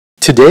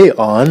Today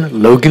on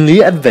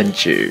Loganly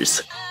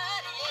Adventures.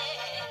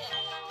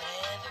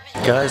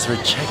 Guys,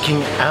 we're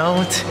checking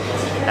out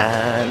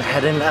and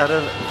heading out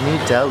of New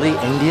Delhi,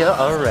 India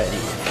already.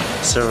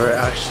 So we're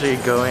actually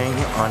going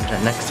on the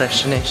next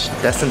destination.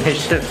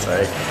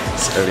 Sorry,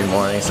 it's early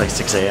morning, it's like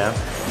 6 a.m.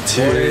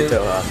 to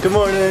Doha. Good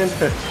morning!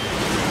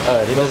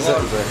 This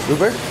is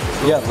Uber?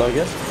 Yeah,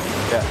 Logan.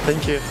 Yeah,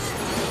 thank you.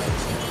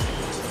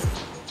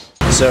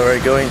 So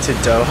we're going to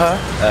Doha,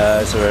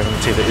 so we're going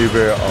to take the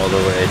Uber all the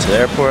way to the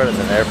airport, and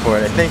then the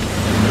airport, I think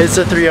it's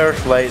a 3-hour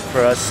flight for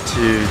us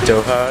to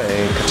Doha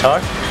in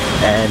Qatar,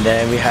 and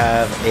then we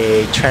have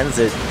a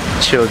transit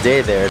chill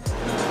day there.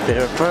 The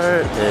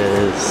airport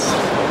is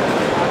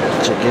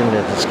checking in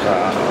this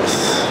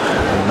class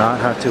and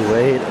not have to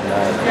wait in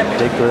that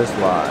ridiculous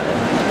line.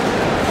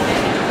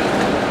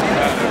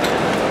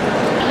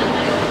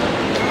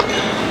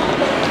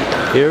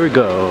 Here we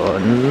go,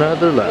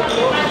 another lounge.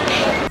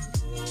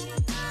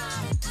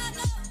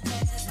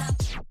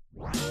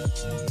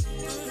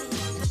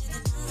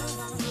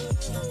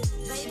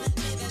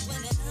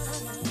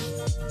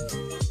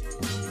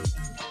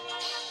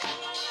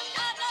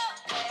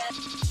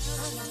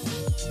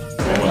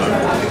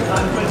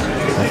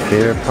 My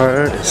favorite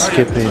part is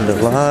skipping the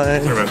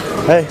line.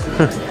 Hey!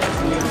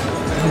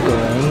 I'm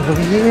going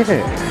over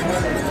here.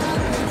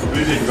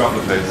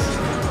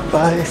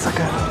 Bye,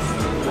 sucker.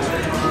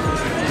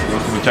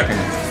 We're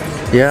checking.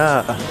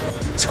 Yeah,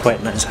 it's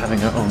quite nice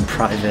having our own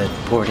private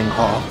boarding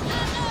hall.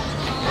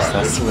 So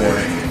that's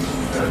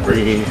where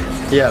bridge.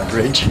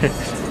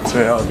 That's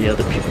where all the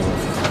other people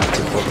have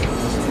to board.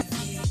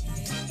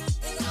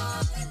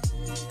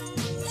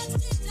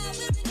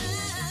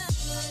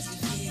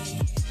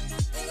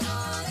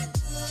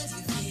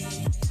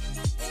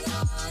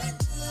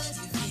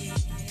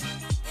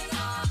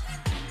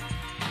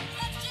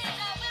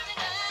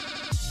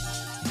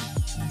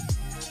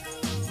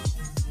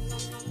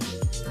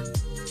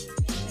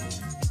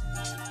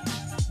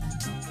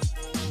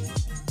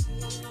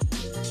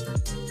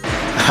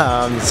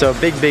 So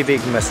big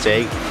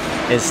mistake.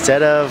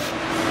 Instead of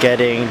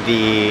getting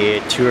the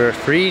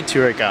free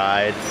tour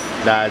guide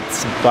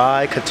that's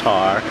by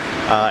Qatar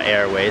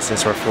Airways,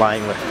 since we're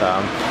flying with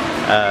them,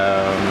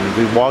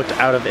 we walked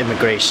out of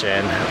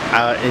immigration,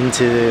 out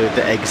into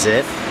the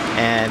exit,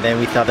 and then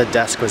we thought the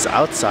desk was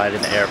outside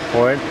in the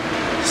airport.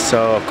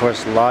 So of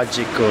course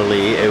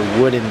logically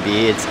it wouldn't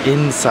be, it's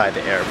inside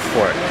the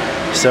airport.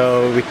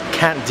 So we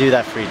can't do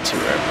that free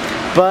tour.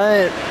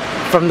 But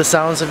from the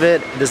sounds of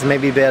it, this may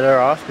be better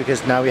off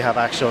because now we have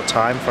actual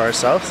time for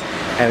ourselves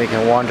and we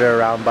can wander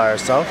around by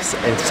ourselves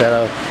instead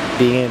of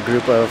being a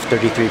group of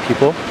 33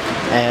 people.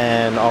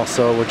 And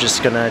also we're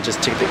just gonna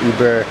take the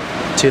Uber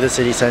to the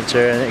city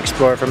center and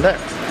explore from there.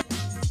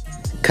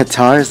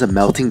 Qatar is a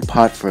melting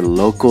pot for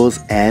locals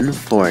and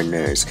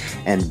foreigners,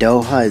 and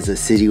Doha is a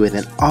city with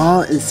an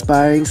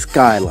awe-inspiring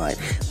skyline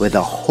with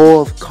a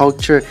whole of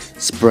culture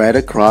spread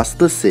across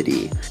the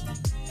city.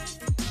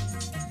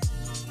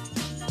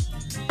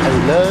 I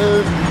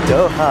love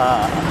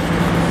Doha.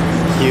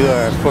 You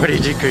are 40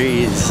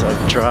 degrees of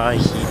dry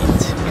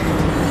heat,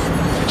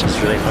 which is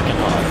really fucking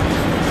hot.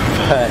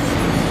 But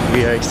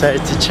we are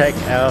excited to check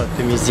out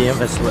the Museum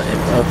of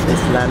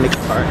Islamic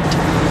Art.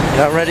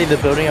 And already the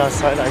building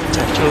outside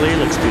architecturally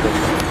looks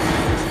beautiful.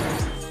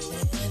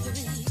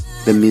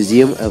 The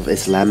Museum of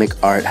Islamic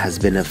Art has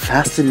been a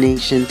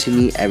fascination to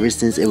me ever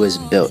since it was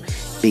built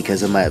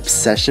because of my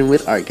obsession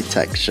with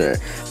architecture.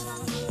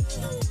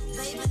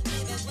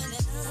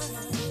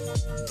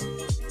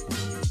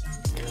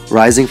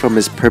 Rising from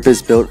its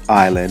purpose-built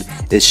island,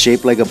 it's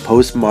shaped like a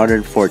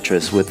postmodern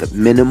fortress with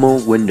minimal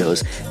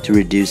windows to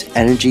reduce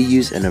energy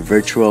use and a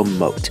virtual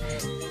moat.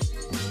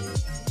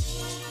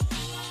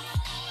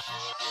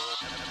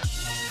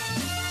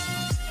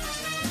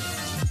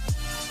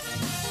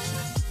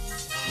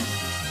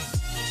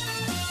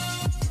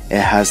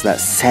 It has that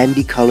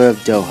sandy color of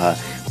Doha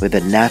with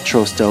a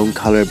natural stone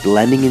color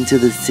blending into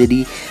the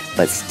city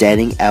but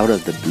standing out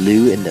of the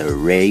blue in the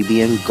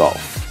Arabian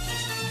Gulf.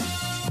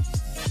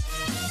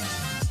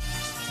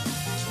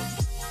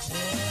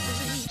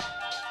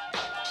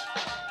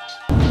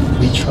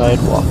 We tried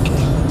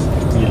walking.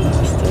 We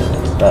lasted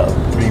about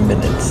 3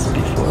 minutes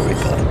before we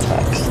got a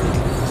taxi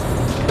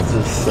because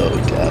it's so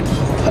damn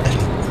hot.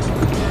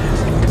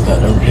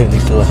 But I'm really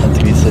glad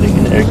to be sitting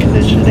in air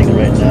conditioning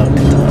right now in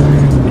Qatar.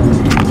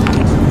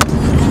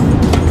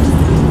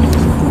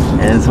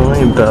 And it's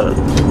only about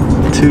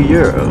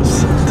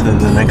 €2 to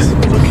the next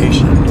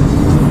location.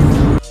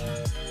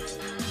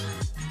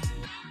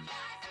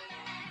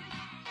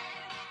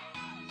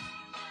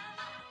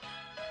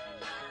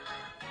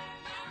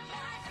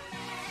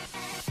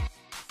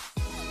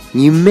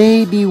 You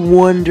may be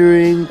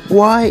wondering,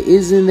 why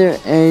isn't there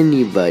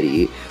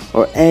anybody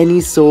or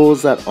any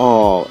souls at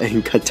all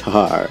in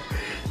Qatar?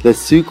 The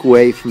souk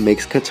wave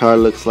makes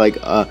Qatar look like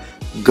a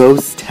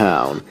ghost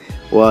town.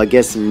 Well, I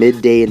guess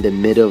midday in the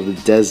middle of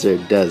the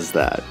desert does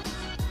that.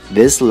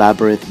 This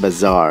labyrinth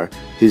bazaar,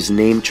 whose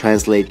name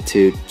translates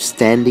to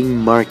standing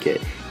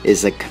market,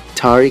 is the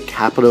Qatari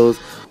capital's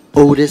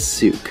oldest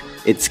souk,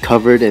 Its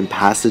covered and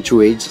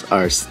passageways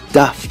are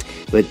stuffed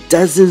with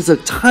dozens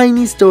of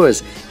tiny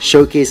stores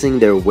showcasing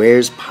their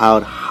wares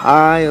piled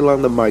high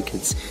along the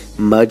market's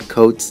mud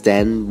coat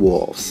stand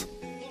walls.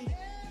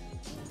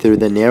 Through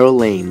the narrow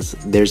lanes,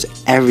 there's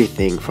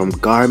everything from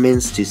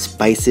garments to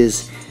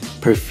spices,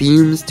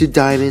 perfumes to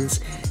diamonds,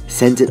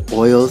 scented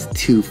oils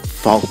to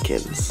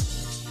falcons.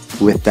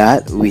 With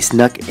that, we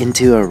snuck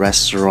into a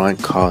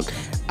restaurant called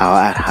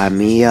Al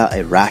Adhamiyah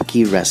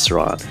Iraqi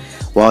Restaurant.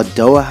 While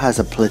Doha has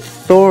a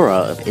plethora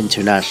of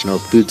international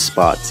food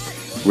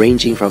spots,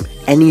 ranging from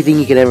anything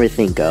you could ever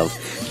think of,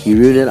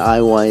 Yurun and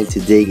I wanted to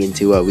dig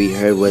into what we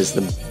heard was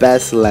the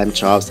best lamb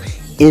chops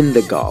in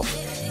the Gulf,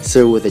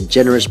 served with a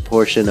generous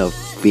portion of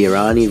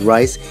biryani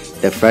rice,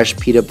 the fresh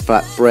pita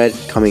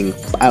flatbread coming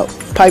out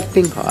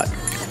piping hot.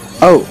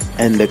 Oh,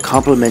 and the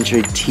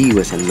complimentary tea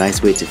was a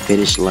nice way to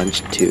finish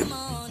lunch too.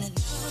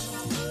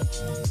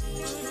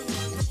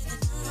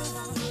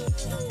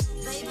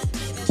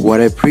 What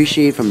I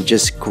appreciate from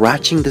just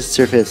scratching the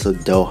surface of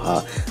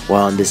Doha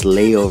while on this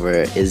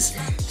layover is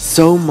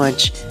so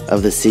much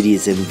of the city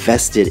is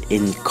invested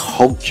in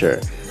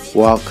culture.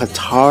 While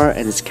Qatar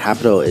and its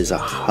capital is a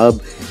hub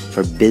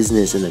for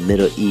business in the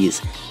Middle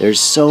East,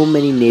 there's so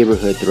many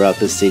neighborhoods throughout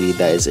the city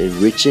that is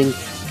enriching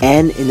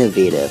and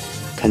innovative,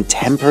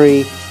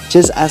 contemporary,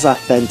 just as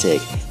authentic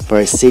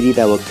for a city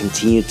that will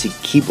continue to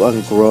keep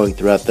on growing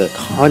throughout the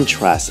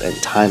contrast and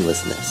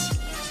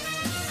timelessness.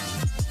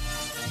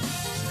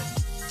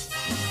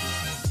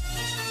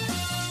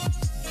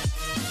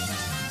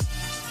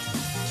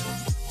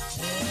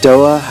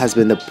 Doha has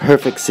been the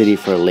perfect city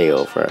for a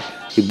layover.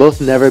 We've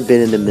both never been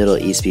in the Middle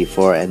East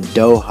before, and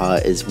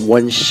Doha is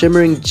one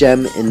shimmering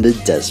gem in the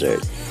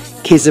desert.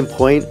 Case in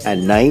point, at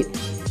night,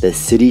 the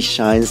city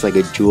shines like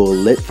a jewel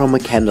lit from a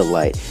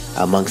candlelight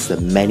amongst the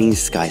many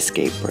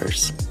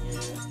skyscrapers.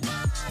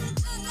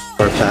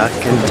 We're back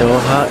in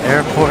Doha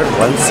Airport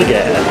once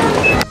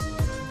again.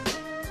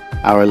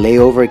 Our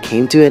layover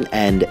came to an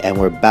end and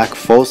we're back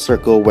full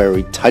circle where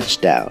we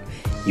touched down.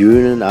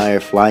 Yurun and I are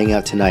flying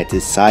out tonight to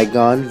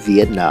Saigon,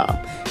 Vietnam,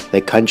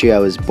 the country I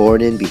was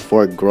born in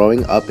before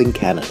growing up in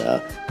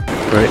Canada.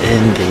 We're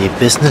in the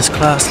business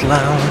class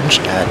lounge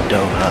at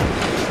Doha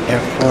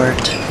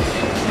Airport,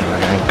 and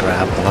we're gonna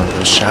grab one of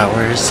those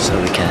showers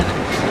so we can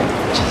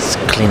just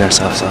clean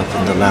ourselves up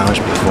in the lounge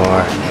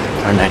before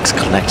our next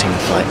connecting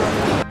flight.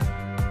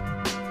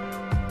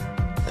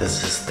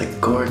 This is the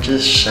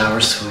gorgeous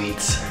shower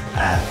suites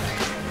at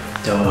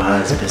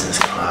Doha's business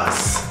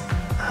class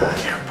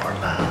airport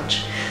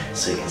lounge.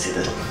 So you can see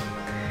the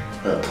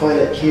little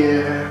toilet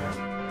here,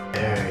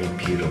 very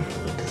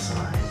beautiful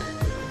design.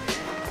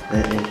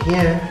 Then in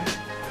here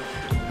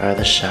are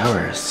the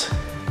showers.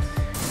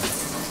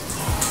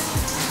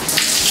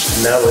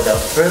 Now without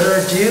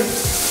further ado,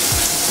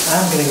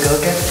 I'm gonna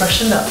go get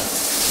freshened up.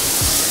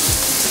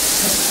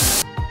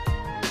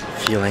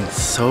 Feeling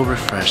so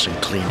refreshed and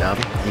cleaned up,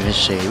 even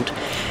shaved.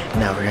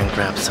 Now we're gonna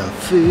grab some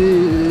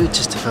food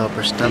just to fill up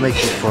our stomach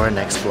before our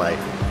next flight.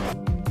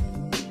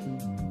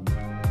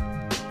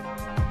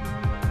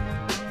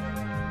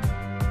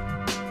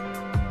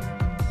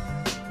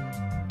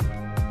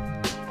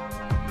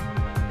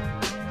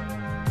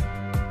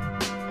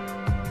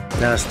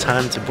 Now it's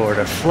time to board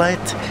our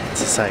flight to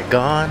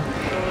Saigon.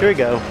 Here we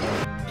go.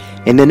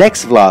 In the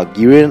next vlog,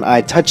 Yurun and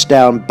I touched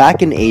down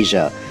back in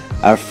Asia,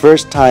 our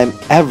first time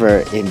ever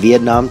in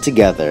Vietnam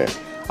together.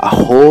 A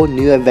whole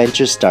new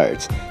adventure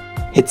starts.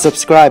 Hit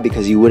subscribe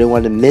because you wouldn't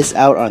want to miss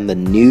out on the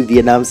new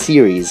Vietnam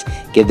series.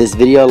 Give this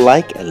video a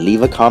like and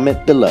leave a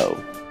comment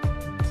below.